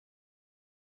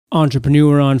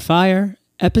Entrepreneur on Fire,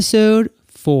 Episode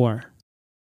 4.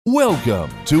 Welcome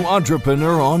to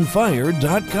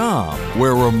EntrepreneurOnFire.com,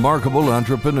 where remarkable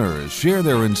entrepreneurs share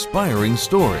their inspiring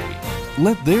story.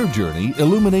 Let their journey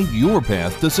illuminate your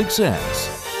path to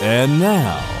success. And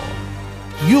now,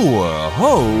 your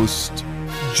host,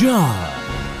 John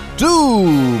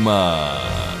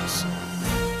Dumas.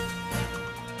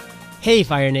 Hey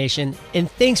Fire Nation,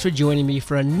 and thanks for joining me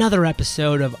for another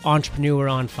episode of Entrepreneur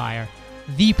on Fire,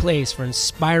 the place for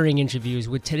inspiring interviews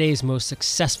with today's most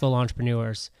successful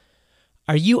entrepreneurs.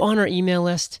 Are you on our email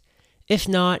list? If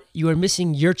not, you are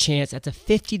missing your chance at the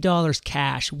 $50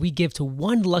 cash we give to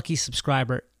one lucky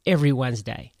subscriber every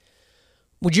Wednesday.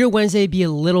 Would your Wednesday be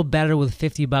a little better with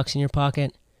 $50 in your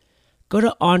pocket? Go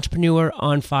to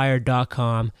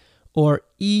entrepreneuronfire.com or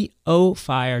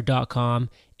eofire.com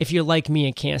if you're like me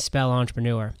and can't spell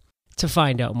entrepreneur to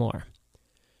find out more.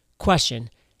 Question: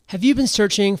 have you been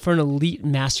searching for an elite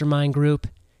mastermind group?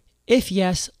 If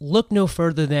yes, look no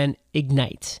further than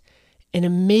Ignite, an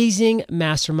amazing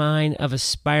mastermind of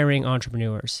aspiring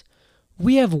entrepreneurs.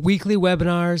 We have weekly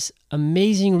webinars,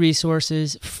 amazing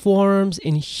resources, forums,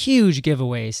 and huge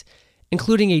giveaways,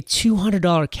 including a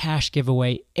 $200 cash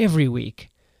giveaway every week.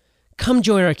 Come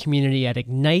join our community at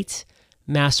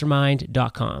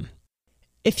ignitemastermind.com.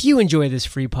 If you enjoy this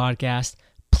free podcast,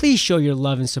 please show your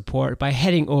love and support by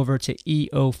heading over to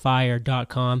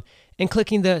eofire.com and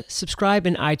clicking the subscribe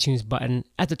in iTunes button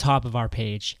at the top of our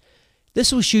page.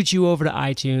 This will shoot you over to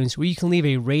iTunes where you can leave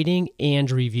a rating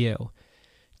and review.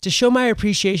 To show my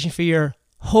appreciation for your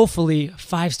hopefully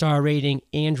 5-star rating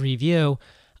and review,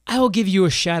 I will give you a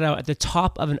shout out at the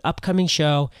top of an upcoming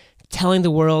show telling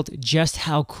the world just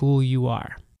how cool you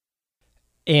are.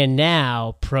 And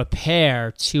now,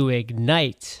 prepare to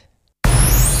ignite.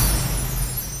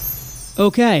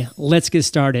 Okay, let's get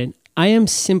started. I am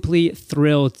simply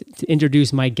thrilled to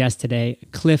introduce my guest today,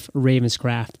 Cliff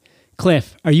Ravenscraft.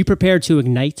 Cliff, are you prepared to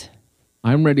ignite?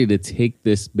 I'm ready to take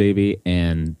this baby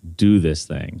and do this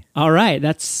thing. All right,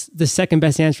 that's the second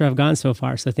best answer I've gotten so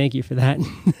far, so thank you for that.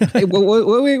 Hey,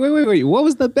 wait. What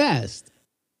was the best?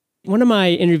 One of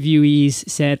my interviewees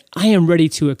said, "I am ready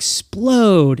to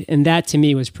explode," and that to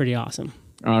me was pretty awesome.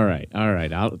 All right.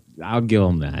 I'll give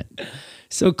him that.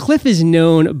 So Cliff is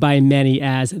known by many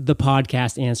as the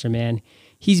podcast answer man.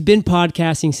 He's been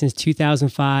podcasting since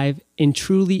 2005 and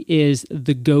truly is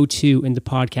the go-to in the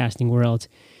podcasting world.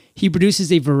 He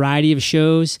produces a variety of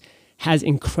shows, has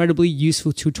incredibly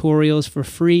useful tutorials for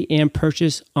free and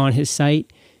purchase on his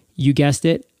site. You guessed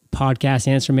it,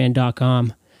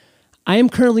 podcastanswerman.com. I am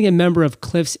currently a member of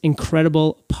Cliff's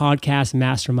incredible podcast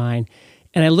mastermind,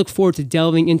 and I look forward to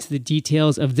delving into the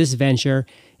details of this venture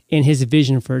and his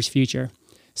vision for his future.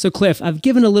 So Cliff, I've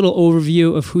given a little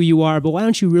overview of who you are, but why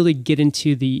don't you really get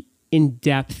into the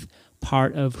in-depth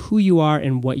part of who you are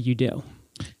and what you do?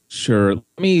 Sure.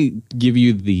 Let me give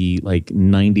you the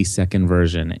 90-second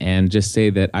version and just say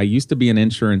that I used to be an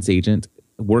insurance agent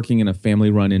working in a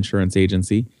family-run insurance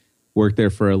agency. Worked there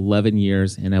for 11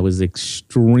 years, and I was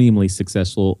extremely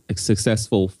successful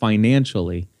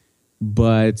financially,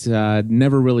 but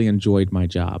never really enjoyed my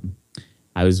job.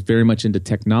 I was very much into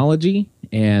technology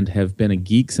and have been a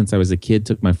geek since I was a kid.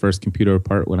 Took my first computer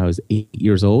apart when I was 8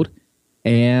 years old.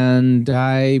 And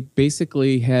I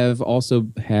basically have also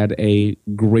had a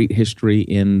great history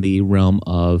in the realm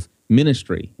of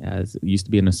ministry, as I used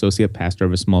to be an associate pastor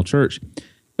of a small church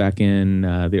back in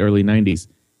the early 90s.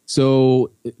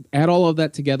 So add all of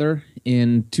that together,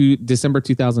 in December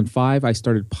 2005, I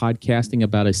started podcasting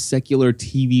about a secular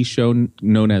TV show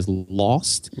known as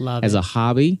Lost as a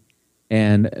hobby,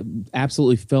 and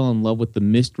absolutely fell in love with the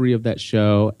mystery of that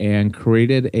show and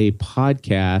created a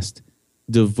podcast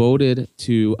devoted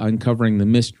to uncovering the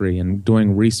mystery and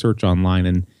doing research online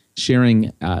and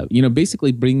sharing,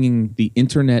 basically bringing the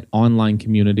internet online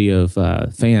community of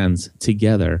fans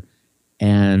together.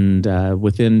 And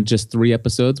within just 3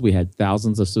 episodes, we had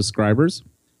thousands of subscribers,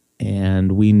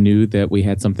 and we knew that we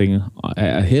had something,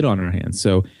 a hit on our hands.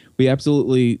 So we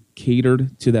absolutely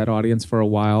catered to that audience for a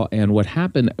while. And what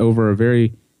happened over a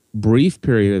very brief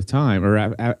period of time,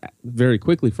 or very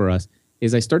quickly for us,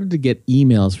 is I started to get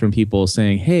emails from people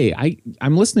saying, "Hey,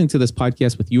 I'm listening to this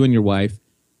podcast with you and your wife,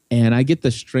 and I get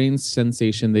the strange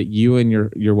sensation that you and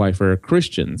your wife are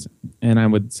Christians." And I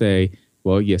would say,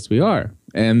 "Well, yes, we are."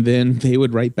 And then they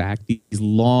would write back these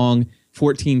long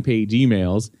 14-page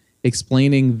emails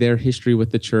explaining their history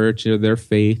with the church, or their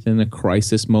faith in a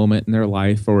crisis moment in their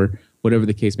life, or whatever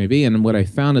the case may be. And what I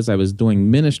found is I was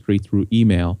doing ministry through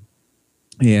email.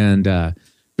 And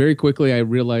very quickly, I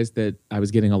realized that I was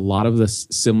getting a lot of the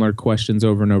similar questions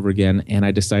over and over again. And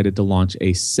I decided to launch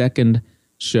a second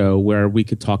show where we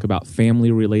could talk about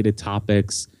family related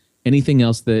topics, anything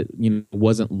else that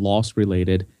wasn't loss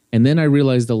related. And then I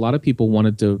realized a lot of people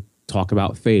wanted to talk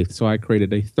about faith. So I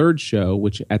created a third show,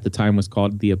 which at the time was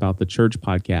called the About the Church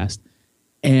podcast.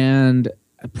 And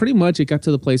pretty much it got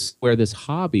to the place where this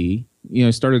hobby,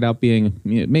 started out being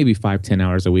maybe 5-10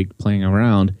 hours a week playing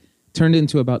around, turned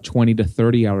into about 20 to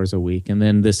 30 hours a week. And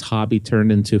then this hobby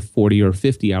turned into 40 or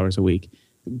 50 hours a week.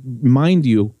 Mind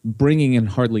you, bringing in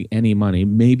hardly any money,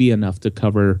 maybe enough to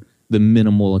cover the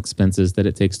minimal expenses that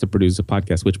it takes to produce a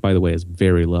podcast, which, by the way, is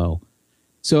very low.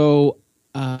 So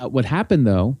what happened,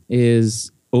 though,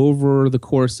 is over the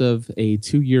course of a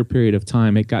 2-year period of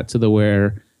time, it got to the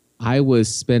where I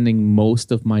was spending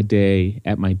most of my day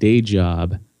at my day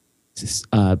job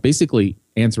basically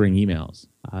answering emails.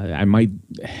 I might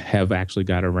have actually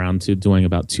got around to doing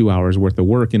about 2 hours worth of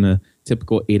work in a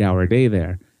typical 8-hour day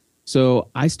there. So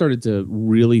I started to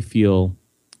really feel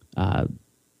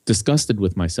disgusted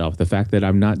with myself. The fact that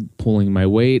I'm not pulling my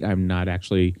weight, I'm not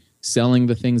actually selling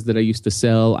the things that I used to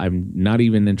sell. I'm not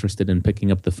even interested in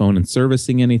picking up the phone and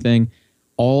servicing anything.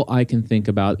 All I can think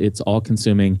about, it's all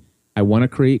consuming. I want to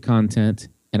create content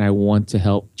and I want to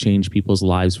help change people's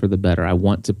lives for the better. I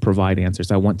want to provide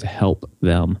answers. I want to help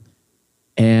them.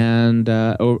 And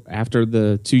after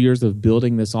the 2 years of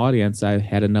building this audience, I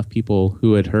had enough people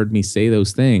who had heard me say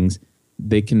those things.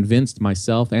 They convinced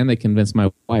myself and they convinced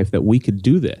my wife that we could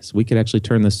do this. We could actually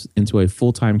turn this into a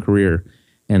full-time career.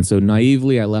 And so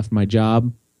naively, I left my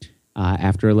job.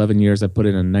 After 11 years, I put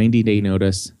in a 90-day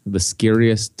notice, the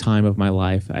scariest time of my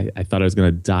life. I thought I was going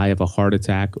to die of a heart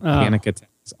attack, panic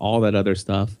attacks, all that other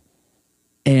stuff.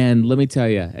 And let me tell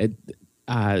you,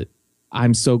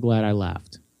 I'm so glad I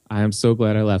left. I am so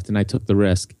glad I left and I took the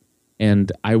risk.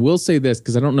 And I will say this,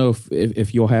 because I don't know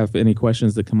if you'll have any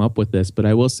questions that come up with this, but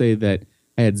I will say that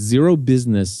I had zero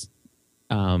business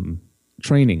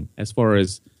training as far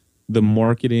as the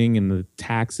marketing and the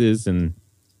taxes and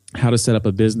how to set up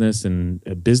a business and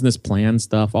a business plan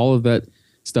stuff, all of that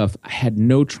stuff. I had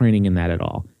no training in that at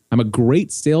all. I'm a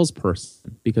great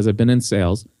salesperson because I've been in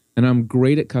sales, and I'm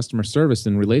great at customer service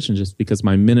and relationships because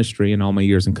my ministry and all my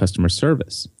years in customer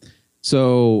service.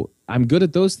 So I'm good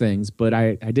at those things, but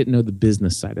I didn't know the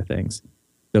business side of things.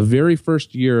 The very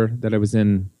first year that I was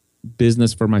in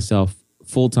business for myself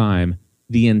full time,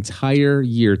 the entire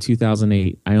year,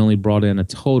 2008, I only brought in a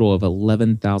total of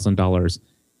 $11,000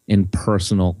 in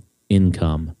personal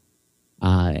income.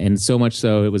 And so much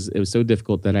so, it was so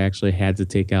difficult that I actually had to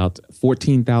take out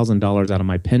 $14,000 out of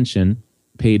my pension,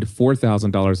 paid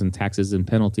 $4,000 in taxes and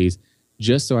penalties,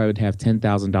 just so I would have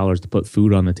 $10,000 to put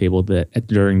food on the table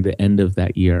during the end of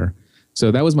that year.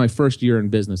 So that was my first year in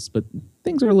business, but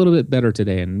things are a little bit better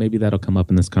today, and maybe that'll come up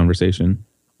in this conversation.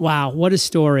 Wow, what a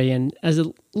story. And as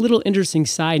a little interesting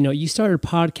side note, you started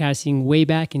podcasting way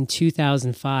back in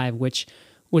 2005, which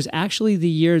was actually the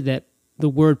year that the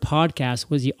word podcast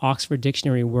was the Oxford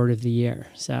Dictionary word of the year.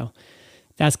 So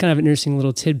that's kind of an interesting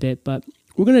little tidbit, but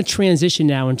we're going to transition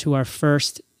now into our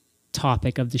first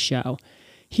topic of the show.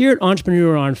 Here at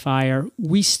Entrepreneur on Fire,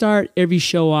 we start every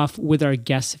show off with our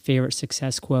guest's favorite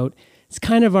success quote. It's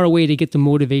kind of our way to get the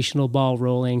motivational ball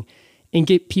rolling and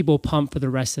get people pumped for the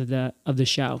rest of the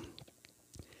show.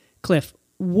 Cliff,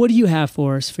 what do you have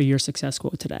for us for your success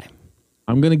quote today?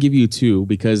 I'm going to give you two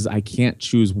because I can't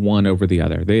choose one over the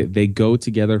other. They go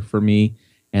together for me,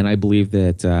 and I believe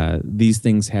that these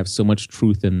things have so much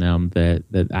truth in them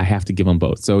that I have to give them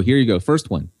both. So here you go. First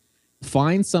one.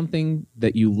 Find something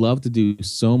that you love to do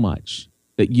so much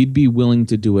that you'd be willing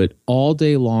to do it all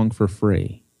day long for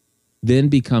free. Then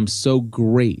become so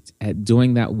great at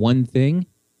doing that one thing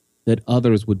that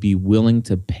others would be willing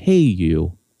to pay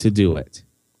you to do it.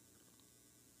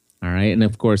 All right. And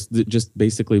of course, just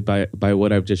basically by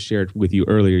what I've just shared with you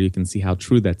earlier, you can see how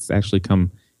true that's actually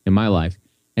come in my life.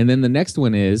 And then the next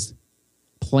one is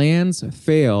plans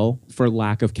fail for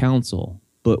lack of counsel,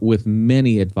 but with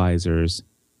many advisors,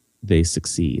 they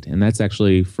succeed. And that's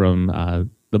actually from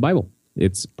the Bible.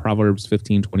 It's Proverbs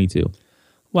 15:22.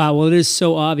 Wow. Well, it is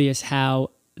so obvious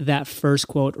how that first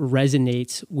quote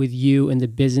resonates with you and the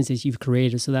businesses you've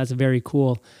created. So that's very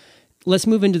cool. Let's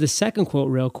move into the second quote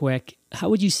real quick. How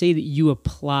would you say that you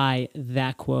apply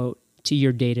that quote to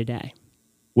your day-to-day?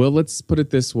 Well, let's put it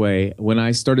this way. When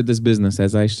I started this business,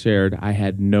 as I shared, I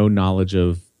had no knowledge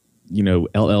of,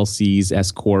 LLCs,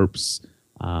 S corps,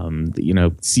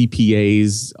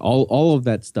 CPAs, all of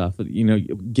that stuff,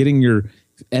 getting your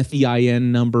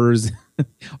FEIN numbers,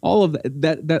 all of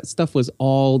that stuff was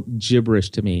all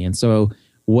gibberish to me. And so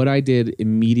what I did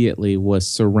immediately was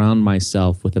surround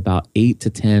myself with about 8 to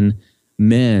 10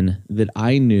 men that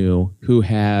I knew who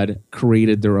had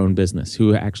created their own business,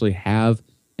 who actually have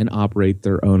and operate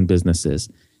their own businesses.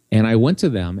 And I went to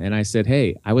them and I said,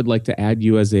 hey, I would like to add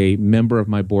you as a member of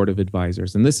my board of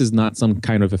advisors. And this is not some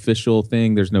kind of official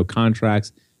thing. There's no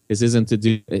contracts. This isn't to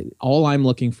do, all I'm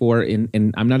looking for,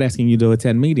 and I'm not asking you to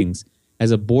attend meetings.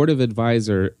 As a board of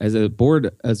advisor, as a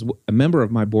member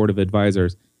of my board of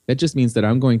advisors, that just means that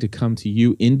I'm going to come to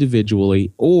you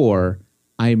individually, or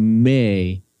I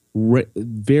may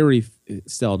very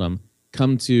seldom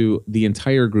come to the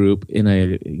entire group in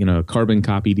a carbon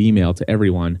copied email to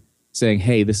everyone saying,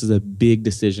 hey, this is a big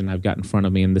decision I've got in front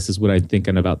of me, and this is what I'm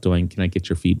thinking about doing. Can I get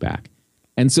your feedback?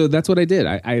 And so that's what I did.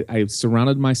 I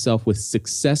surrounded myself with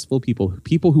successful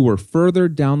people who were further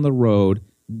down the road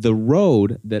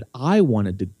that I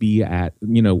wanted to be at,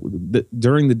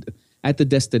 at the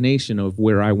destination of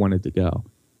where I wanted to go.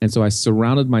 And so I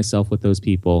surrounded myself with those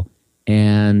people,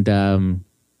 and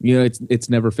it's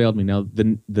never failed me. Now,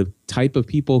 the type of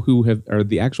people or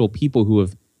the actual people who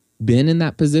have been in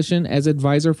that position as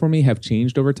advisor for me have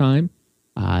changed over time,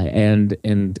 and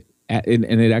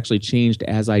it actually changed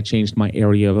as I changed my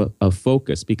area of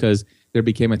focus, because there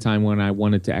became a time when I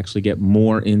wanted to actually get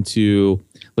more into,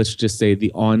 let's just say,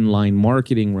 the online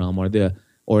marketing realm or the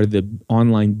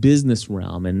online business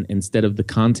realm, and instead of the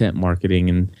content marketing.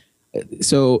 And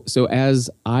so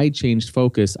as I changed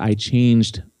focus, I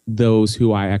changed those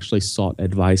who I actually sought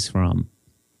advice from,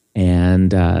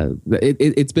 and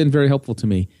it's been very helpful to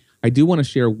me. I do want to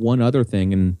share one other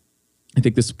thing, and I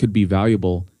think this could be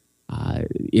valuable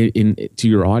to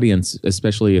your audience,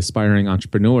 especially aspiring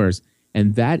entrepreneurs.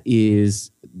 And that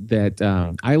is that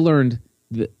I learned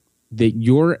that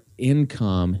your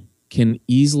income can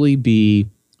easily be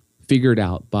figured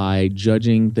out by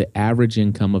judging the average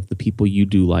income of the people you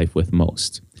do life with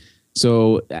most.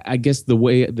 So I guess the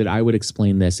way that I would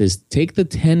explain this is, take the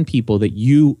 10 people that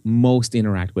you most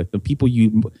interact with, the people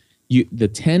the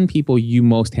 10 people you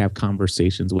most have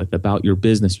conversations with about your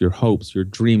business, your hopes, your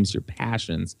dreams, your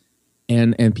passions,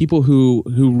 and people who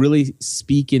really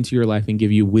speak into your life and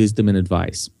give you wisdom and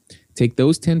advice. Take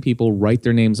those 10 people, write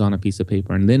their names on a piece of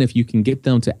paper, and then if you can get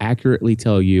them to accurately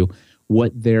tell you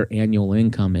what their annual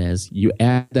income is, you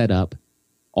add that up,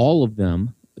 all of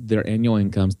them, their annual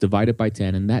incomes, divide it by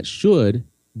 10, and that should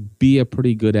be a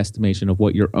pretty good estimation of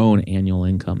what your own annual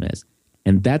income is.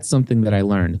 And that's something that I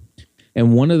learned.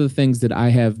 And one of the things that I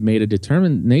have made a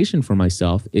determination for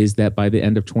myself is that by the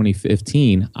end of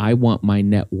 2015, I want my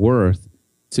net worth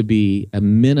to be a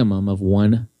minimum of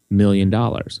 $1 million.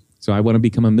 So I want to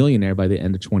become a millionaire by the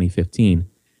end of 2015.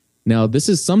 Now, this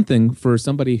is something for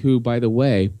somebody who, by the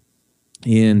way,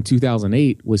 in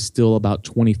 2008 was still about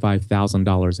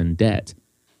 $25,000 in debt.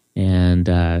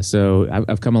 And so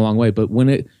I've come a long way. But when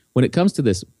it comes to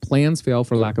this, plans fail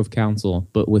for lack of counsel,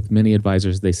 but with many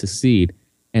advisors, they succeed.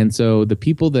 And so the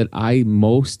people that I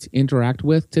most interact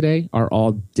with today are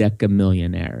all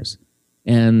decamillionaires.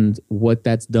 And what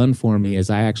that's done for me is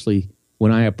I actually,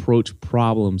 when I approach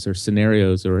problems or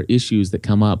scenarios or issues that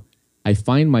come up, I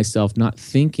find myself not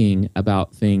thinking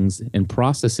about things and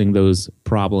processing those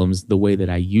problems the way that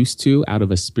I used to out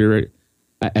of a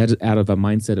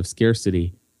mindset of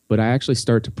scarcity. But I actually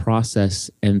start to process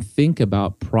and think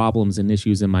about problems and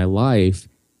issues in my life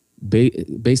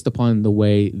based upon the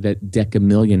way that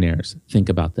decamillionaires think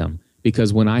about them.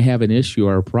 Because when I have an issue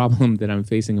or a problem that I'm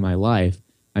facing in my life,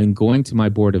 I'm going to my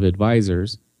board of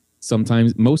advisors,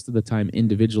 sometimes, most of the time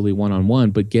individually, one-on-one,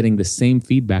 but getting the same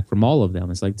feedback from all of them.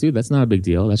 It's like, dude, that's not a big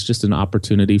deal. That's just an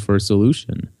opportunity for a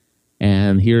solution.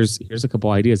 And here's a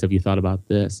couple ideas. Have you thought about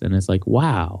this? And it's like,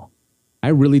 wow, I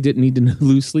really didn't need to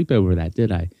lose sleep over that,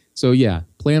 did I? So yeah,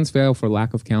 plans fail for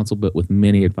lack of counsel, but with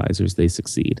many advisors, they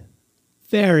succeed.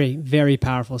 Very, very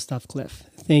powerful stuff, Cliff.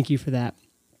 Thank you for that.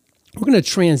 We're going to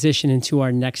transition into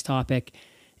our next topic,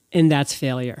 and that's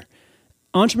failure.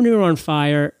 Entrepreneur on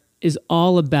Fire is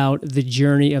all about the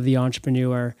journey of the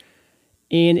entrepreneur.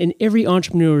 And in every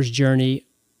entrepreneur's journey,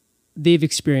 they've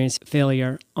experienced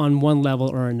failure on one level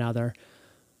or another.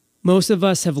 Most of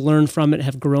us have learned from it,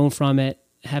 have grown from it,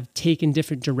 have taken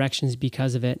different directions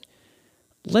because of it.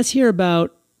 Let's hear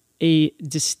about a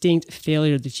distinct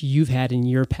failure that you've had in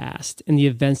your past and the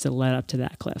events that led up to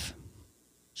that, Cliff.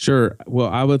 Sure. Well,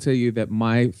 I will tell you that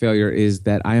my failure is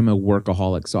that I am a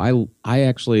workaholic. So I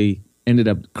actually ended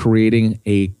up creating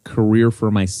a career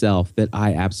for myself that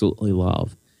I absolutely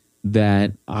love,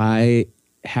 that I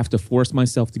have to force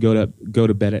myself to go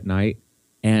to bed at night,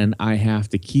 and I have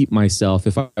to keep myself,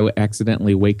 if I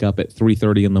accidentally wake up at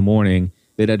 3:30 in the morning,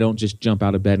 that I don't just jump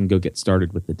out of bed and go get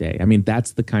started with the day. I mean,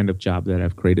 that's the kind of job that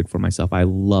I've created for myself. I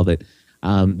love it.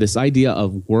 This idea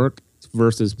of work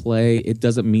versus play, it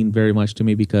doesn't mean very much to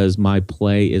me, because my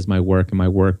play is my work, and my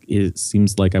work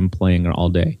seems like I'm playing all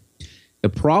day. The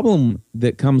problem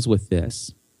that comes with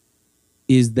this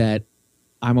is that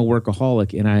I'm a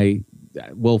workaholic, and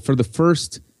for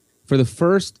the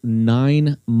first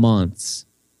 9 months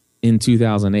in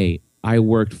 2008, I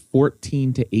worked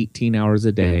 14 to 18 hours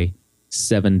a day,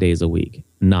 7 days a week,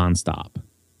 nonstop,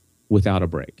 without a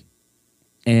break.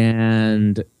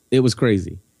 And it was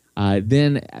crazy.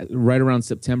 Then right around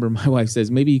September, my wife says,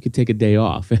 maybe you could take a day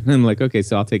off. And I'm like, okay,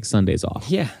 so I'll take Sundays off.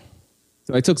 Yeah.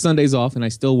 So I took Sundays off, and I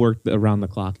still worked around the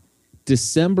clock.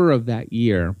 December of that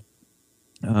year,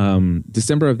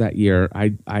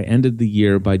 I ended the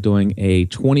year by doing a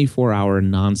 24-hour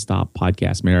nonstop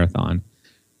podcast marathon.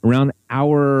 Around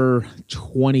hour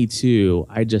 22,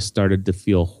 I just started to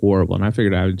feel horrible, and I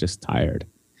figured I was just tired.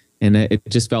 And it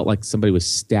just felt like somebody was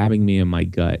stabbing me in my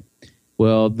gut.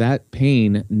 Well, that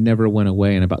pain never went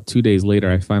away, and about 2 days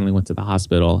later, I finally went to the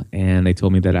hospital, and they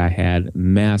told me that I had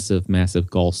massive,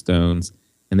 massive gallstones,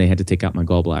 and they had to take out my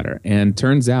gallbladder. And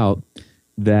turns out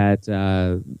that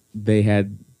they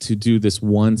had to do this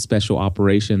one special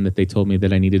operation that they told me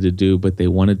that I needed to do, but they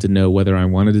wanted to know whether I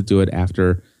wanted to do it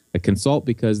after a consult,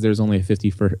 because there's only a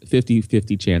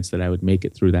 50-50 chance that I would make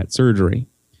it through that surgery.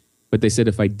 But they said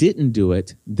if I didn't do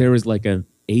it, there was like a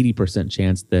 80%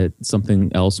 chance that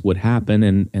something else would happen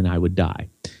and I would die.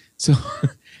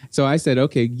 So I said,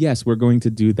 okay, yes, we're going to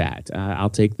do that. I'll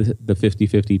take the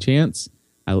 50-50 chance.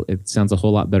 It sounds a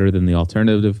whole lot better than the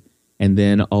alternative. And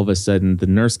then all of a sudden, the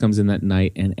nurse comes in that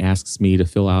night and asks me to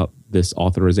fill out this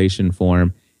authorization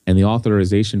form. And the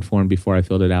authorization form, before I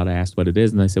filled it out, I asked what it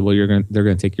is. And they said, well, they're going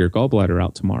to take your gallbladder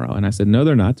out tomorrow. And I said, no,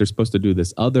 they're not. They're supposed to do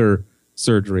this other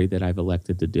surgery that I've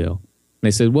elected to do. And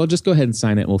they said, well, just go ahead and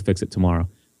sign it and we'll fix it tomorrow.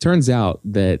 Turns out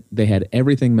that they had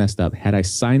everything messed up. Had I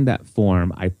signed that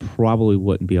form, I probably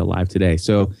wouldn't be alive today.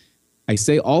 So I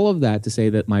say all of that to say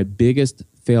that my biggest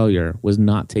failure was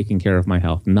not taking care of my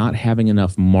health, not having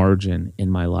enough margin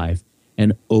in my life,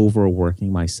 and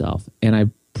overworking myself. And I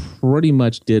pretty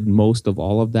much did most of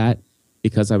all of that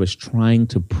because I was trying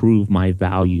to prove my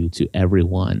value to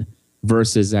everyone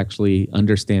versus actually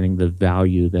understanding the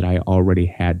value that I already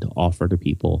had to offer to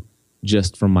people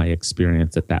just from my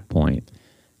experience at that point.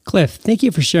 Cliff, thank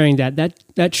you for sharing that.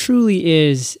 That truly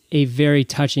is a very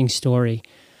touching story.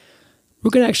 We're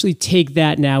going to actually take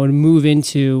that now and move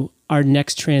into our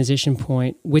next transition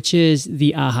point, which is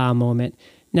the aha moment.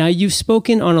 Now, you've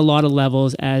spoken on a lot of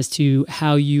levels as to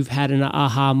how you've had an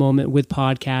aha moment with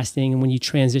podcasting and when you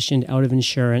transitioned out of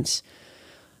insurance.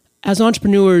 As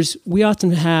entrepreneurs, we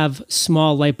often have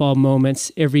small light bulb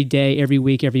moments every day, every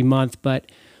week, every month, but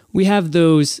we have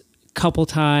those couple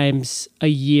times a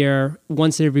year,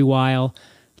 once every while,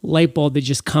 light bulb that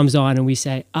just comes on and we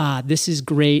say, this is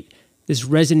great. This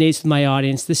resonates with my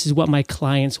audience. This is what my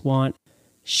clients want.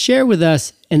 Share with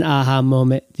us an aha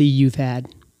moment that you've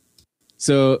had.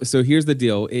 So here's the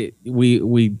deal.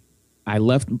 I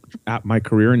left my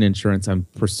career in insurance. I'm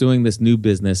pursuing this new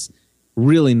business,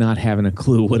 really not having a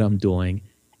clue what I'm doing.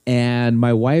 And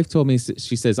my wife told me,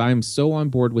 she says, I'm so on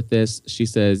board with this. She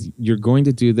says, you're going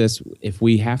to do this. If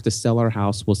we have to sell our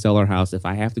house, we'll sell our house. If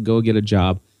I have to go get a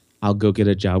job, I'll go get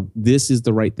a job. This is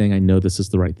the right thing. I know this is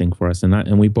the right thing for us.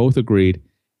 And we both agreed,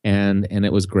 and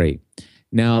it was great.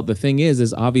 Now, the thing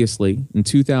is obviously in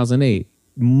 2008,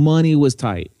 money was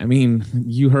tight. I mean,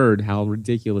 you heard how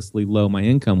ridiculously low my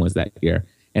income was that year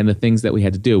and the things that we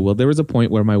had to do. Well, there was a point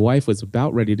where my wife was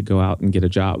about ready to go out and get a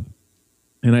job.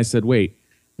 And I said, wait,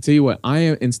 I'll tell you what,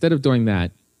 instead of doing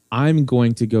that, I'm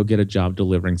going to go get a job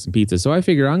delivering some pizzas. So I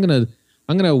figure I'm going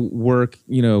to work,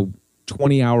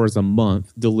 20 hours a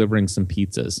month delivering some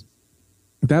pizzas.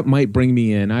 That might bring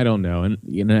me in, I don't know,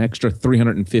 an extra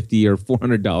 $350 or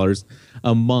 $400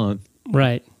 a month.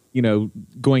 Right.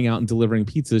 Going out and delivering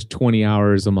pizzas 20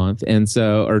 hours a month. And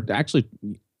so, or actually,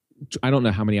 I don't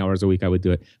know how many hours a week I would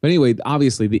do it. But anyway,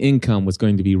 obviously the income was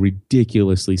going to be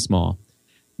ridiculously small.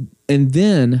 And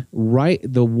then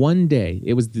the one day,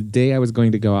 it was the day I was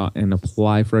going to go out and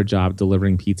apply for a job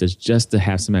delivering pizzas just to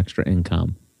have some extra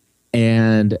income.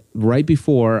 And right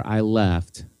before I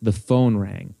left, the phone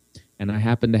rang. And I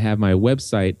happened to have my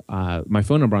website, my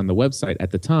phone number on the website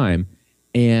at the time.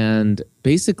 And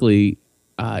basically,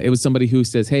 it was somebody who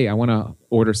says, hey, I want to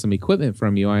order some equipment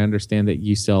from you. I understand that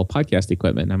you sell podcast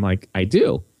equipment. And I'm like, I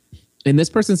do. And this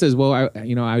person says, well,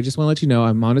 I just want to let you know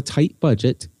I'm on a tight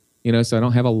budget, so I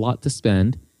don't have a lot to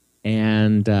spend.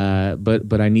 And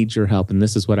but I need your help. And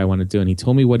this is what I want to do. And he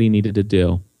told me what he needed to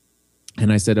do.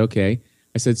 And I said, okay.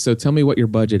 I said, so tell me what your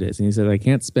budget is. And he said, I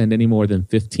can't spend any more than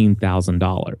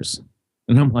 $15,000.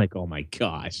 And I'm like, oh my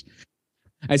gosh.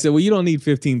 I said, well, you don't need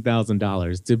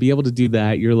 $15,000 to be able to do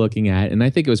that. You're looking at, and I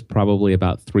think it was probably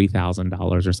about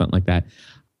 $3,000 or something like that.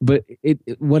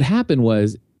 what happened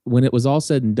was when it was all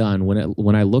said and done,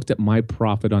 when I looked at my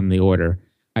profit on the order,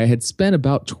 I had spent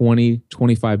about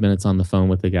 25 minutes on the phone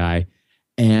with the guy,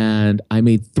 and I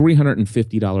made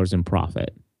 $350 in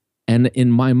profit. And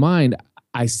in my mind,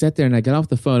 I sat there and I got off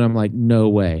the phone. I'm like, no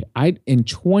way. In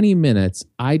 20 minutes,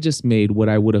 I just made what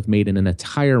I would have made in an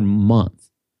entire month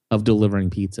of delivering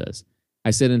pizzas.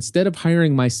 I said, instead of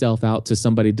hiring myself out to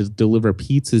somebody to deliver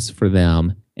pizzas for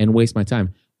them and waste my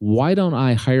time, why don't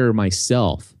I hire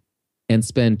myself and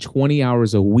spend 20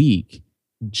 hours a week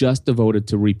just devoted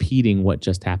to repeating what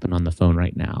just happened on the phone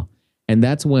right now? And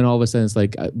that's when all of a sudden it's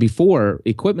like, before,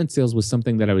 equipment sales was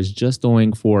something that I was just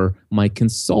doing for my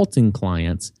consulting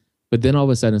clients. But then all of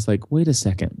a sudden it's like, wait a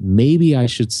second, maybe I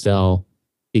should sell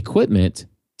equipment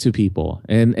to people.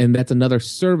 And that's another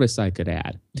service I could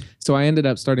add. So I ended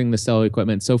up starting to sell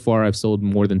equipment. So far, I've sold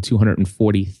more than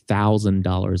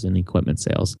 $240,000 in equipment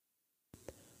sales.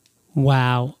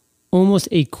 Wow. Almost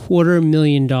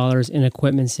 $250,000 in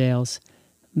equipment sales.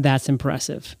 That's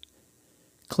impressive.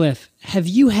 Cliff, have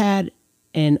you had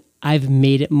an I've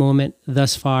made it moment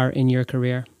thus far in your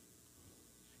career?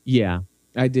 Yeah,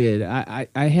 I did. I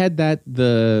had that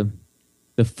the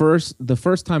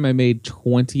first time I made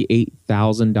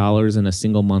 $28,000 in a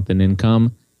single month in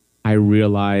income. I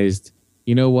realized,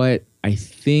 you know what? I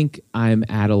think I'm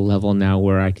at a level now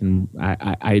where I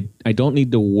don't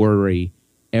need to worry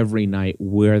every night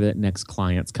where that next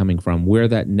client's coming from, where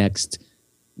that next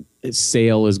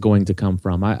sale is going to come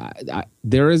from.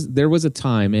 There was a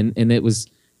time, and it was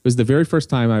the very first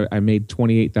time I made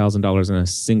 $28,000 in a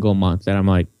single month that I'm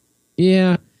like,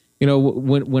 yeah, you know,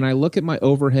 when I look at my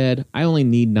overhead, I only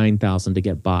need $9,000 to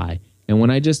get by. And when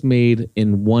I just made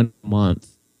in 1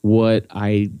 month what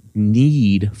I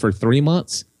need for 3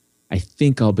 months, I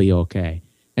think I'll be okay.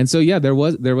 And so, yeah, there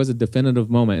was a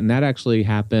definitive moment, and that actually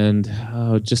happened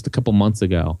just a couple months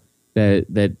ago.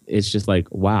 That it's just like,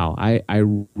 wow, I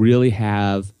really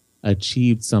have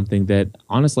achieved something that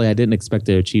honestly I didn't expect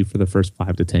to achieve for the first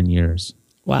 5 to 10 years.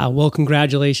 Wow. Well,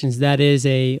 congratulations. That is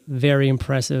a very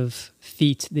impressive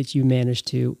feat that you managed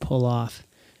to pull off.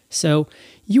 So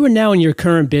you are now in your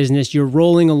current business. You're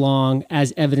rolling along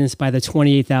as evidenced by the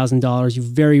 $28,000 you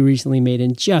very recently made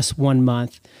in just 1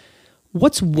 month.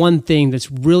 What's one thing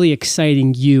that's really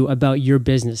exciting you about your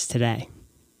business today?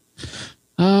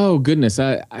 Oh, goodness.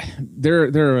 There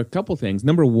are a couple things.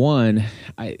 Number one,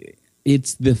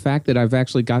 it's the fact that I've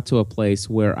actually got to a place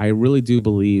where I really do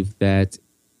believe that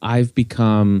I've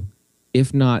become,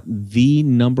 if not the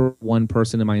number one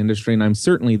person in my industry, and I'm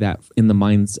certainly that in the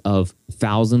minds of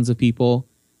thousands of people,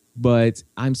 but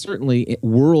I'm certainly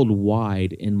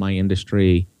worldwide in my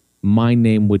industry. My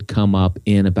name would come up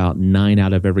in about 9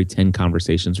 out of every 10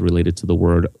 conversations related to the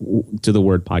word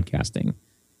podcasting.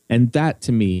 And that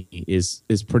to me is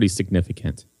pretty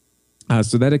significant.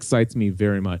 So that excites me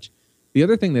very much. The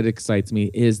other thing that excites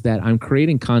me is that I'm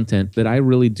creating content that I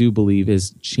really do believe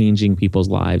is changing people's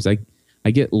lives.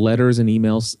 I get letters and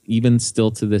emails even still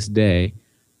to this day,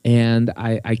 and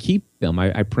I keep them.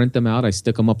 I print them out. I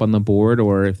stick them up on the board,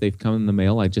 or if they've come in the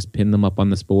mail, I just pin them up on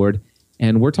this board.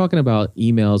 And we're talking about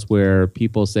emails where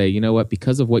people say, you know what,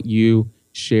 because of what you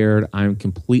shared, I'm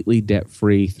completely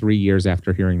debt-free 3 years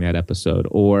after hearing that episode.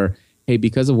 Or, hey,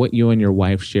 because of what you and your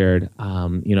wife shared,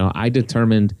 I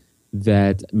determined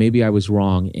that maybe I was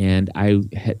wrong, and I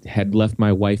had left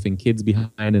my wife and kids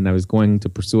behind, and I was going to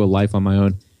pursue a life on my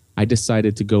own. I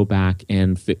decided to go back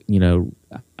and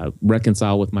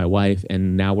reconcile with my wife,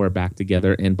 and now we're back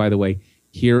together. And by the way,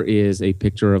 here is a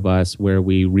picture of us where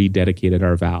we rededicated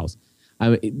our vows.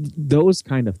 Those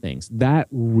kind of things, that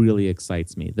really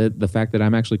excites me. The fact that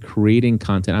I'm actually creating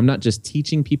content. I'm not just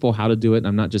teaching people how to do it.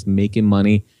 I'm not just making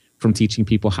money from teaching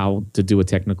people how to do a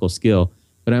technical skill,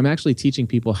 but I'm actually teaching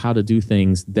people how to do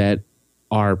things that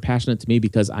are passionate to me,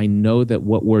 because I know that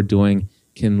what we're doing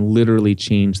can literally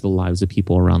change the lives of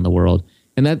people around the world.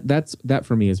 And that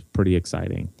for me is pretty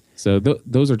exciting. So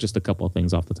those are just a couple of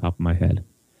things off the top of my head.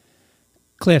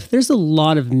 Cliff, there's a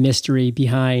lot of mystery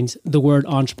behind the word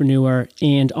entrepreneur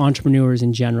and entrepreneurs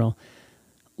in general.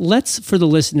 Let's, for the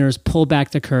listeners, pull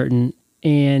back the curtain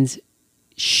and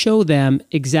show them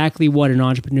exactly what an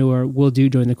entrepreneur will do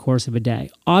during the course of a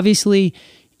day. Obviously,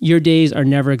 your days are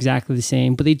never exactly the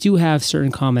same, but they do have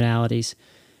certain commonalities.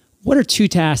 What are 2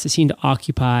 tasks that seem to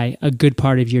occupy a good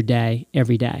part of your day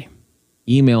every day?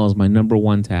 Email is my number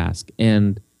one task.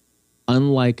 And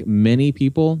unlike many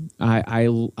people,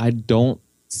 I don't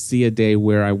see a day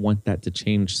where I want that to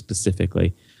change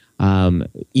specifically.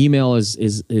 Email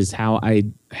is how I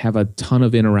have a ton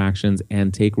of interactions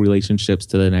and take relationships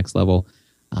to the next level.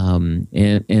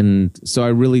 And so I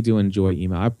really do enjoy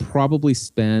email. I probably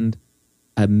spend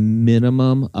a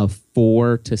minimum of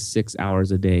 4 to 6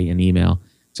 hours a day in email.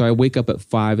 So I wake up at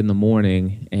 5 in the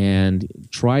morning and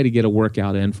try to get a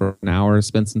workout in for an hour,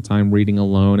 spend some time reading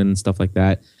alone and stuff like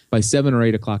that. By 7 or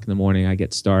 8 o'clock in the morning, I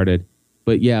get started.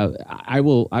 But yeah, I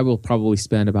will probably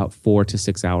spend about 4 to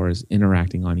 6 hours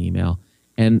interacting on email.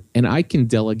 And I can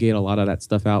delegate a lot of that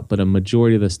stuff out, but a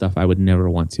majority of the stuff I would never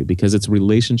want to, because it's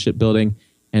relationship building.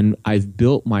 And I've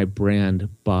built my brand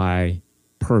by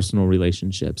personal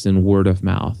relationships and word of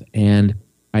mouth. And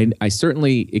I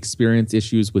certainly experience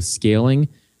issues with scaling,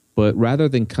 but rather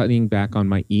than cutting back on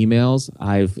my emails,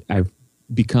 I've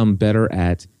become better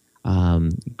at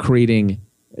creating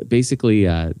basically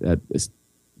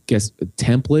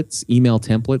templates, email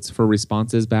templates for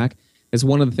responses back. It's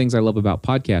one of the things I love about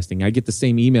podcasting. I get the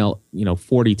same email,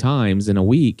 40 times in a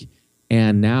week,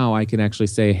 and now I can actually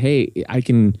say, hey, I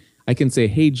can say,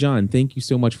 hey, John, thank you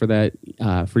so much for that,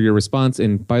 for your response.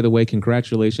 And by the way,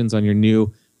 congratulations on your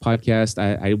new podcast.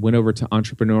 I went over to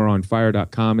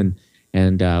entrepreneuronfire.com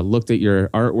and looked at your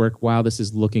artwork. Wow, this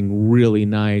is looking really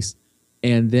nice.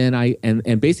 And then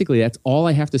and basically that's all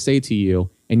I have to say to you.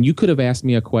 And you could have asked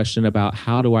me a question about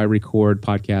how do I record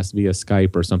podcasts via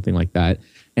Skype or something like that.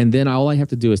 And then all I have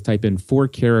to do is type in 4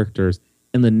 characters,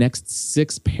 and the next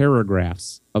 6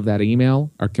 paragraphs of that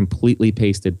email are completely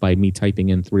pasted by me typing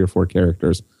in 3 or 4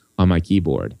 characters on my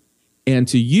keyboard. And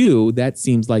to you, that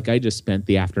seems like I just spent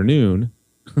the afternoon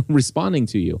responding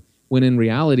to you. When in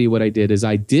reality, what I did is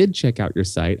I did check out your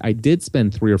site. I did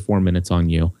spend 3 or 4 minutes on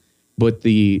you. But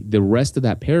the rest of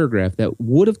that paragraph that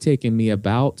would have taken me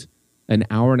about an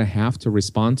hour and a half to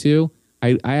respond to,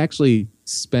 I actually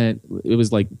spent, it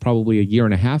was like probably a year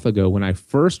and a half ago when I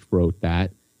first wrote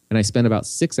that, and I spent about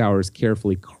 6 hours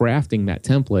carefully crafting that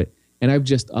template, and I've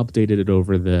just updated it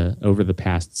over the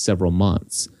past several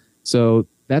months. So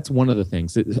that's one of the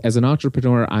things. As an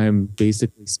entrepreneur, I'm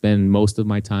basically spend most of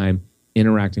my time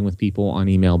interacting with people on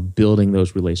email, building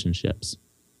those relationships.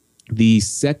 The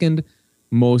second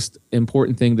most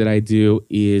important thing that I do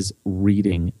is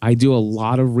reading. I do a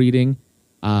lot of reading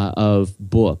of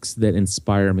books that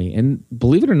inspire me. And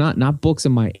believe it or not books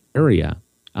in my area.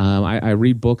 I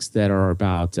read books that are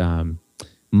about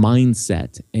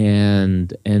mindset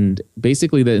and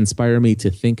basically that inspire me to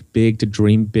think big, to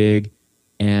dream big,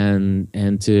 and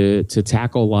to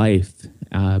tackle life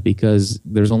because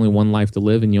there's only one life to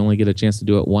live and you only get a chance to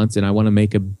do it once. And I want to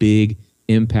make a big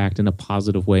impact in a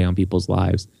positive way on people's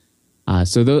lives.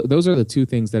 So those are the 2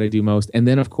 things that I do most. And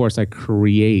then, of course, I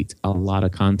create a lot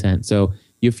of content. So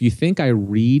if you think I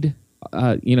read,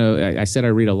 I said I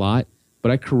read a lot,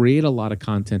 but I create a lot of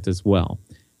content as well.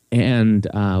 And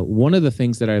one of the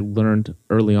things that I learned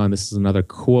early on, this is another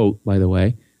quote, by the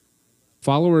way,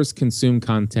 followers consume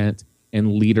content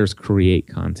and leaders create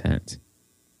content.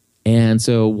 And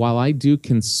so while I do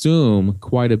consume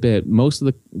quite a bit, most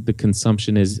of the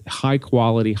consumption is high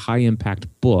quality, high impact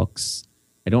books.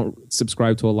 I don't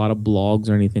subscribe to a lot of blogs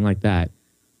or anything like that,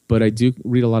 but I do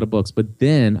read a lot of books. But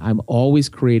then I'm always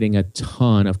creating a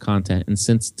ton of content. And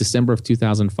since December of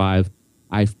 2005,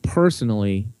 I've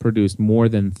personally produced more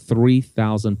than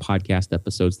 3,000 podcast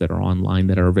episodes that are online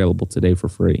that are available today for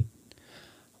free.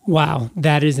 Wow,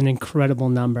 that is an incredible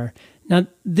number. Now,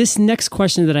 this next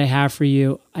question that I have for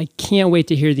you, I can't wait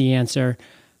to hear the answer.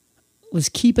 Let's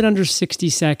keep it under 60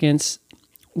 seconds.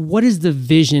 What is the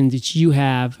vision that you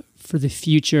have for the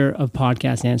future of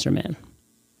Podcast Answer Man?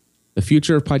 The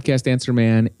future of Podcast Answer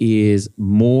Man is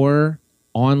more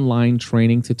online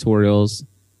training tutorials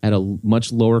at a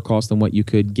much lower cost than what you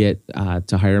could get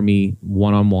to hire me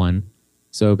one-on-one.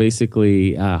 So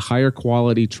basically, higher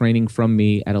quality training from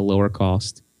me at a lower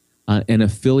cost. An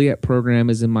affiliate program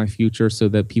is in my future so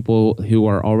that people who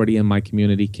are already in my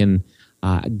community can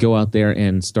go out there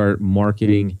and start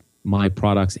marketing my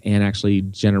products and actually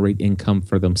generate income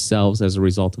for themselves as a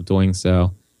result of doing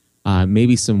so.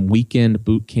 Maybe some weekend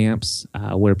boot camps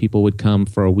where people would come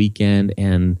for a weekend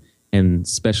and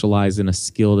specialize in a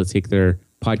skill to take their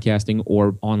podcasting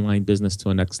or online business to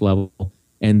a next level,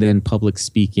 and then public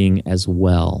speaking as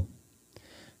well.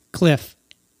 Cliff,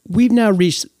 we've now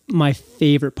reached my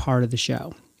favorite part of the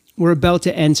show. We're about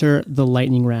to enter the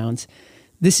lightning rounds.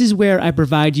 This is where I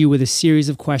provide you with a series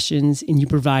of questions and you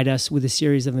provide us with a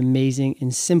series of amazing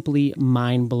and simply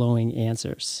mind-blowing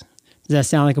answers. Does that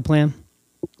sound like a plan?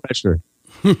 Pressure.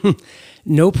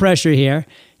 No pressure here.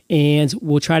 And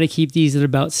we'll try to keep these at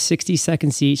about 60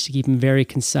 seconds each to keep them very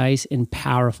concise and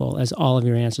powerful, as all of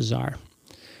your answers are.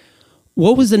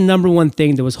 What was the number one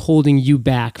thing that was holding you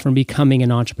back from becoming an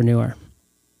entrepreneur?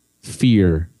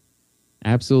 Fear.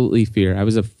 Absolutely fear. I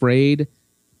was afraid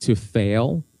to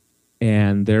fail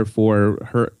and therefore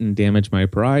hurt and damage my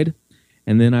pride.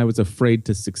 And then I was afraid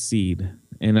to succeed.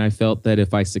 And I felt that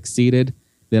if I succeeded,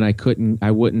 then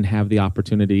I wouldn't have the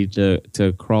opportunity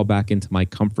to crawl back into my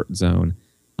comfort zone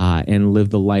and live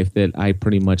the life that I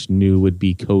pretty much knew would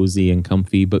be cozy and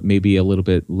comfy, but maybe a little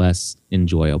bit less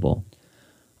enjoyable.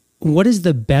 What is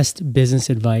the best business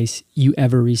advice you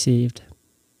ever received?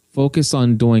 Focus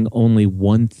on doing only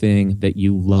one thing that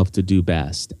you love to do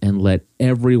best and let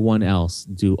everyone else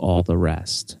do all the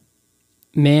rest.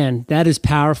 Man, that is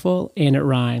powerful and it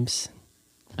rhymes.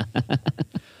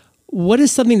 What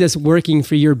is something that's working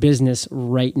for your business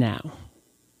right now?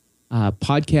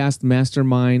 Podcast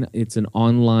Mastermind. It's an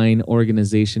online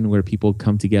organization where people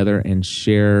come together and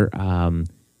share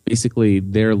basically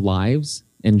their lives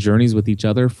and journeys with each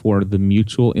other for the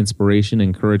mutual inspiration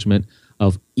and encouragement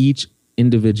of each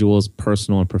individual's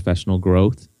personal and professional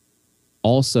growth.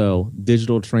 Also,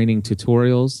 digital training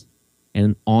tutorials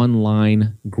and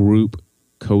online group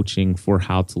coaching for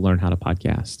how to learn how to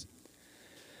podcast.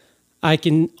 I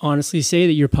can honestly say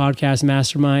that your podcast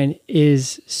mastermind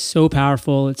is so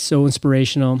powerful. It's so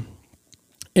inspirational.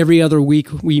 Every other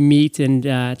week we meet, and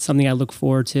it's something I look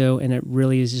forward to. And it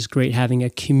really is just great having a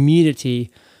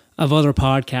community of other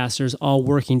podcasters all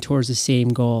working towards the same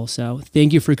goal. So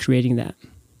thank you for creating that.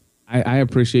 I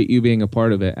appreciate you being a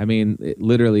part of it. I mean,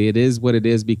 literally, it is what it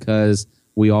is because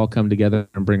we all come together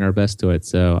and bring our best to it.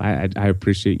 So I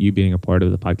appreciate you being a part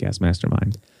of the podcast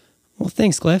mastermind. Well,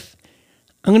 thanks, Cliff.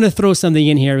 I'm going to throw something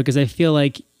in here because I feel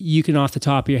like you can off the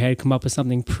top of your head come up with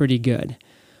something pretty good.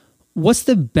 What's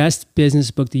the best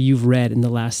business book that you've read in the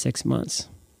last 6 months?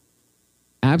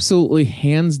 Absolutely,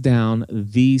 hands down,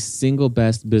 the single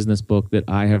best business book that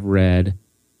I have read.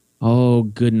 Oh,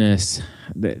 goodness.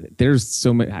 There's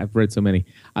so many. I've read so many.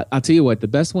 I'll tell you what, the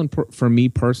best one for me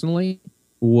personally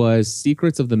was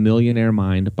Secrets of the Millionaire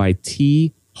Mind by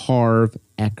T. Harv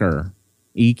Eker,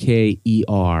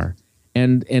 E-K-E-R.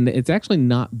 And it's actually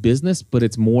not business, but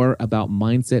it's more about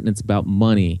mindset and it's about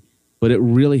money. But it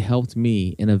really helped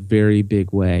me in a very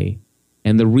big way.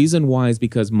 And the reason why is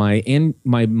because my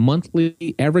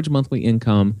average monthly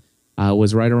income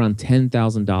was right around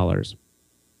 $10,000.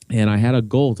 And I had a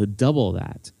goal to double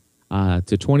that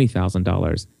to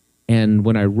 $20,000. And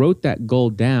when I wrote that goal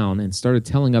down and started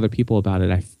telling other people about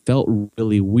it, I felt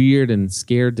really weird and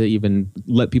scared to even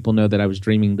let people know that I was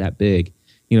dreaming that big.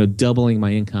 Doubling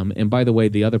my income. And by the way,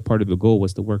 the other part of the goal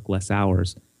was to work less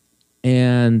hours.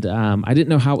 And I didn't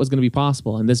know how it was going to be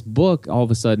possible. And this book all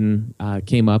of a sudden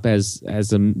came up as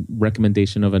a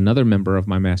recommendation of another member of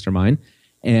my mastermind.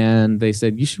 And they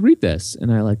said, you should read this.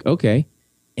 And I okay.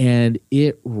 And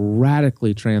it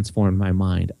radically transformed my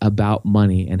mind about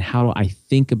money and how I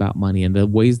think about money and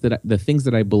the things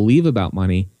that I believe about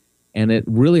money. And it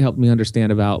really helped me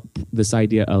understand about this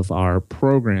idea of our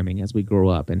programming as we grow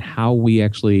up and how we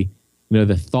actually,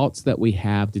 the thoughts that we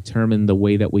have determine the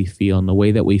way that we feel, and the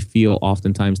way that we feel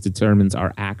oftentimes determines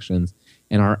our actions.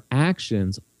 And our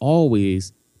actions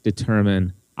always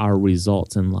determine our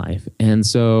results in life. And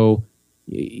so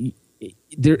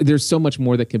there's so much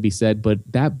more that can be said, but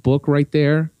that book right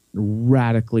there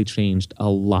radically changed a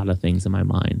lot of things in my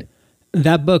mind.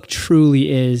 That book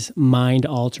truly is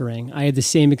mind-altering. I had the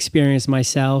same experience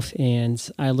myself, and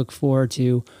I look forward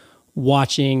to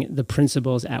watching the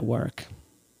principles at work.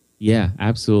 Yeah,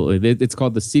 absolutely. It's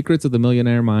called The Secrets of the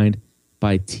Millionaire Mind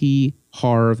by T.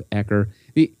 Harv Eker.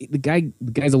 The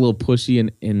guy's a little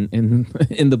pushy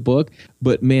in the book,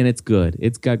 but man, it's good.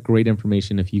 It's got great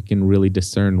information if you can really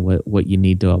discern what you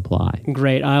need to apply.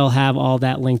 Great. I'll have all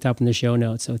that linked up in the show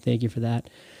notes, so thank you for that.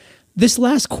 This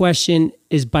last question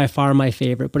is by far my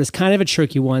favorite, but it's kind of a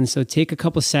tricky one, so take a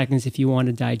couple seconds if you want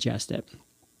to digest it.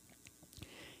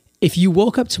 If you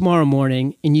woke up tomorrow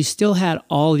morning and you still had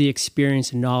all the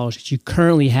experience and knowledge that you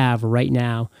currently have right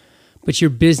now, but your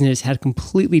business had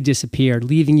completely disappeared,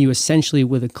 leaving you essentially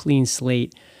with a clean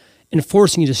slate and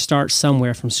forcing you to start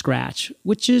somewhere from scratch,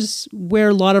 which is where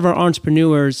a lot of our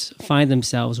entrepreneurs find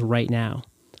themselves right now,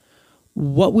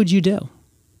 what would you do?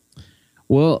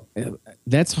 Well,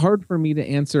 that's hard for me to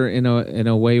answer in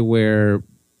a way where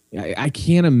I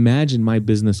can't imagine my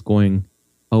business going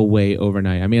away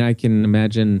overnight. I mean, I can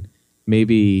imagine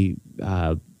maybe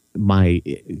my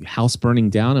house burning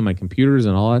down and my computers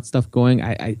and all that stuff going.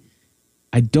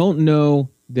 I don't know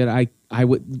that I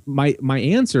would. My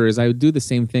answer is I would do the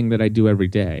same thing that I do every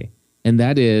day, and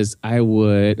that is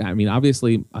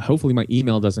obviously, hopefully my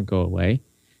email doesn't go away,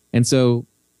 and so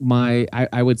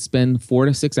I would spend 4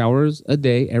 to 6 hours a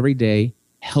day, every day,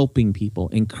 helping people,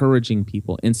 encouraging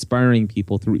people, inspiring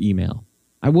people through email.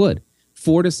 I would.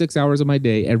 4 to 6 hours of my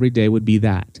day, every day would be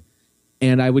that.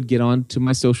 And I would get on to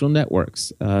my social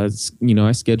networks. I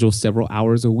schedule several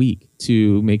hours a week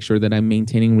to make sure that I'm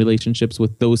maintaining relationships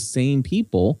with those same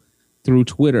people through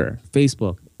Twitter,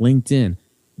 Facebook, LinkedIn,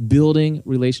 building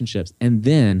relationships. And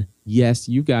then, yes,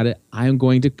 you got it, I am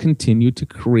going to continue to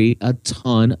create a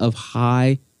ton of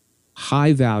high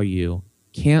value,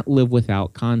 can't live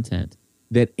without content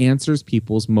that answers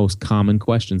people's most common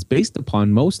questions based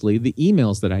upon mostly the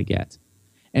emails that I get.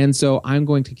 And so I'm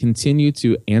going to continue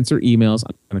to answer emails.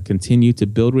 I'm going to continue to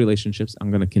build relationships.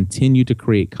 I'm going to continue to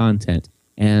create content.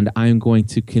 And I'm going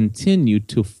to continue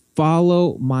to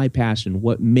follow my passion,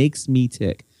 what makes me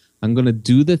tick. I'm going to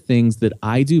do the things that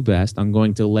I do best. I'm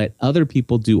going to let other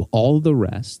people do all the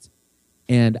rest.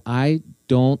 And I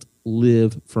don't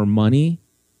live for money.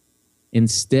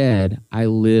 Instead, I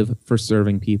live for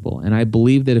serving people. And I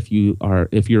believe that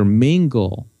if your main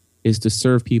goal is to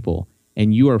serve people,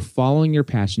 and you are following your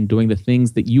passion, doing the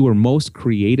things that you were most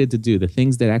created to do, the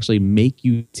things that actually make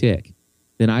you tick,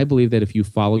 then I believe that if you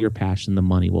follow your passion, the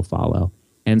money will follow.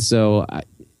 And so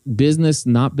business,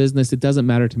 not business, it doesn't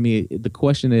matter to me. The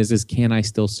question is can I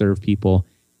still serve people,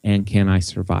 and can I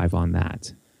survive on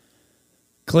that?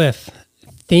 Cliff,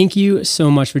 thank you so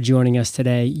much for joining us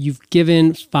today. You've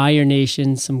given Fire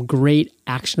Nation some great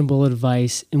actionable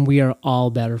advice, and we are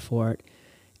all better for it.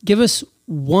 Give us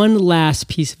one last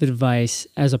piece of advice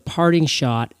as a parting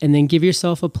shot, and then give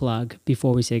yourself a plug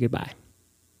before we say goodbye.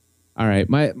 All right.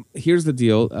 Here's the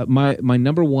deal. My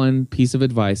number one piece of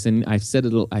advice, and I've said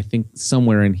it, I think,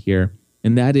 somewhere in here,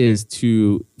 and that is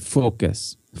to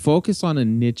focus. Focus on a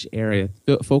niche area.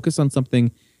 Focus on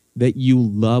something that you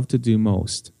love to do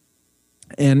most.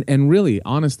 And really,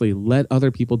 honestly, let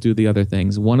other people do the other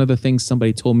things. One of the things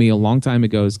somebody told me a long time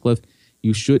ago is, Cliff,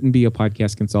 you shouldn't be a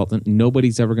podcast consultant.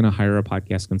 Nobody's ever going to hire a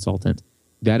podcast consultant.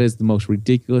 That is the most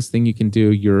ridiculous thing you can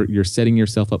do. You're setting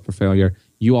yourself up for failure.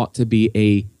 You ought to be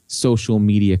a social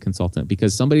media consultant,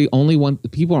 because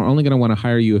people are only going to want to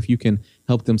hire you if you can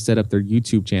help them set up their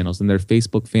YouTube channels and their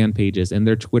Facebook fan pages and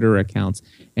their Twitter accounts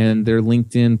and their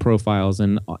LinkedIn profiles,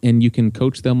 and you can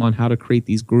coach them on how to create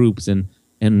these groups and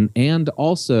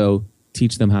also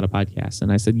teach them how to podcast.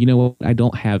 And I said, you know what? I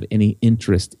don't have any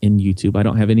interest in YouTube. I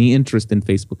don't have any interest in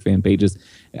Facebook fan pages.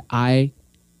 I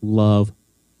love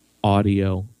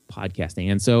audio podcasting.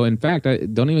 And so, in fact,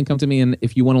 don't even come to me and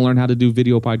if you want to learn how to do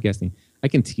video podcasting, I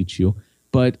can teach you,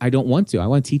 but I don't want to. I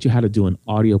want to teach you how to do an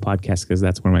audio podcast because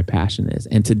that's where my passion is.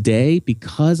 And today,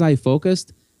 because I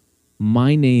focused,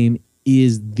 my name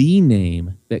is the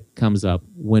name that comes up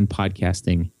when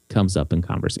podcasting comes up in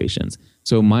conversations.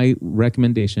 So my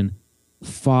recommendation,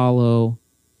 follow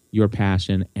your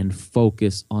passion and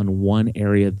focus on one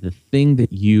area, the thing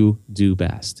that you do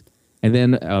best. And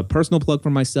then a personal plug for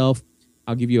myself,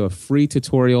 I'll give you a free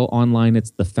tutorial online.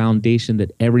 It's the foundation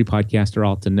that every podcaster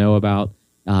ought to know about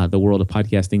the world of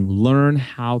podcasting.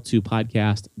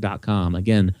 Learnhowtopodcast.com.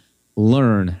 Again,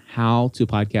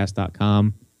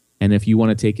 learnhowtopodcast.com. And if you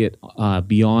want to take it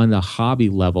beyond a hobby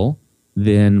level,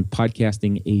 then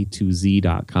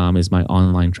podcastinga2z.com is my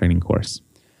online training course.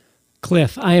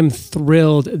 Cliff, I am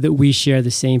thrilled that we share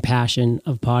the same passion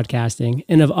of podcasting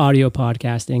and of audio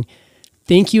podcasting.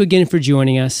 Thank you again for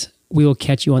joining us. We will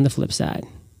catch you on the flip side.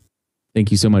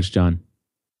 Thank you so much, John.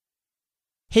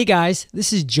 Hey guys,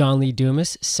 this is John Lee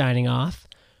Dumas signing off.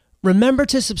 Remember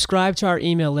to subscribe to our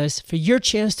email list for your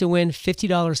chance to win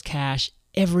 $50 cash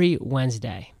every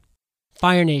Wednesday.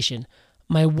 Fire Nation,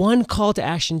 my one call to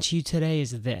action to you today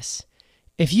is this.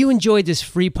 If you enjoyed this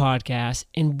free podcast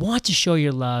and want to show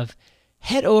your love,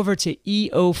 head over to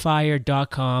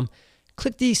eofire.com,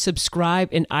 click the subscribe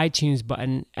and iTunes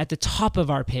button at the top of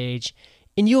our page,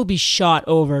 and you'll be shot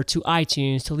over to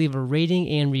iTunes to leave a rating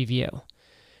and review.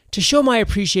 To show my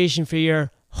appreciation for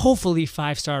your hopefully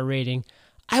 5-star rating,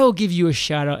 I will give you a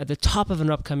shout out at the top of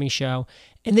an upcoming show,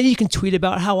 and then you can tweet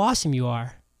about how awesome you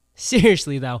are.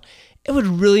 Seriously though, it would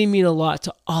really mean a lot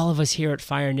to all of us here at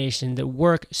Fire Nation that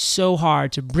work so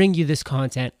hard to bring you this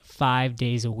content 5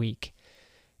 days a week.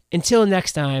 Until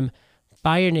next time,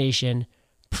 Fire Nation,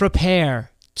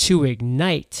 prepare to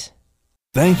ignite.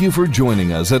 Thank you for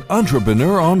joining us at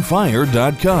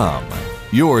EntrepreneurOnFire.com,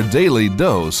 your daily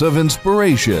dose of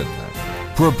inspiration.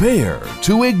 Prepare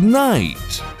to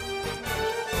ignite.